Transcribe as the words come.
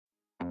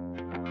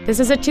This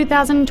is a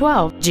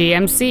 2012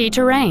 GMC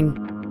Terrain.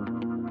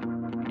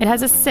 It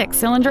has a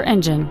 6-cylinder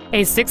engine,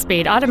 a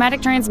 6-speed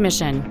automatic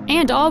transmission,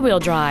 and all-wheel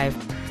drive.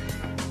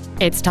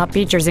 Its top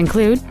features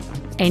include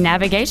a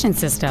navigation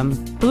system,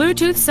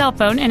 Bluetooth cell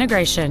phone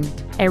integration,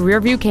 a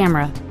rear-view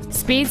camera,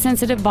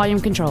 speed-sensitive volume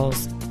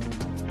controls,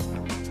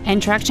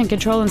 and traction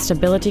control and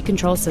stability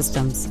control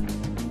systems.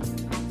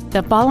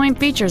 The following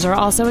features are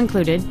also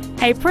included: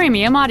 a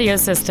premium audio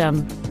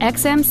system,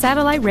 XM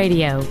satellite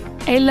radio,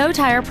 a low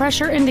tire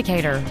pressure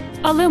indicator,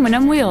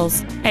 aluminum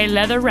wheels, a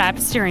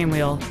leather-wrapped steering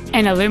wheel,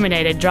 an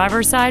illuminated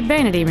driver's side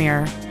vanity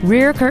mirror,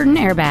 rear curtain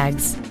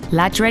airbags,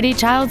 latch-ready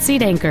child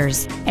seat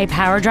anchors, a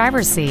power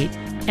driver's seat,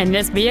 and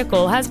this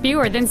vehicle has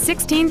fewer than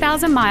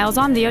 16,000 miles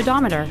on the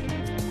odometer.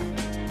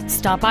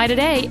 Stop by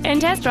today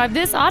and test drive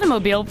this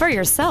automobile for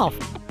yourself.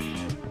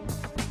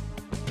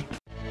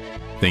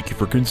 Thank you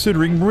for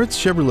considering Moritz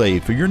Chevrolet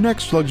for your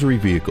next luxury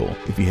vehicle.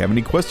 If you have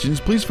any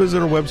questions, please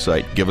visit our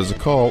website, give us a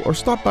call, or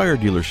stop by our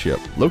dealership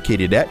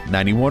located at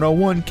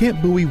 9101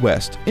 Camp Bowie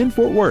West in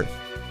Fort Worth.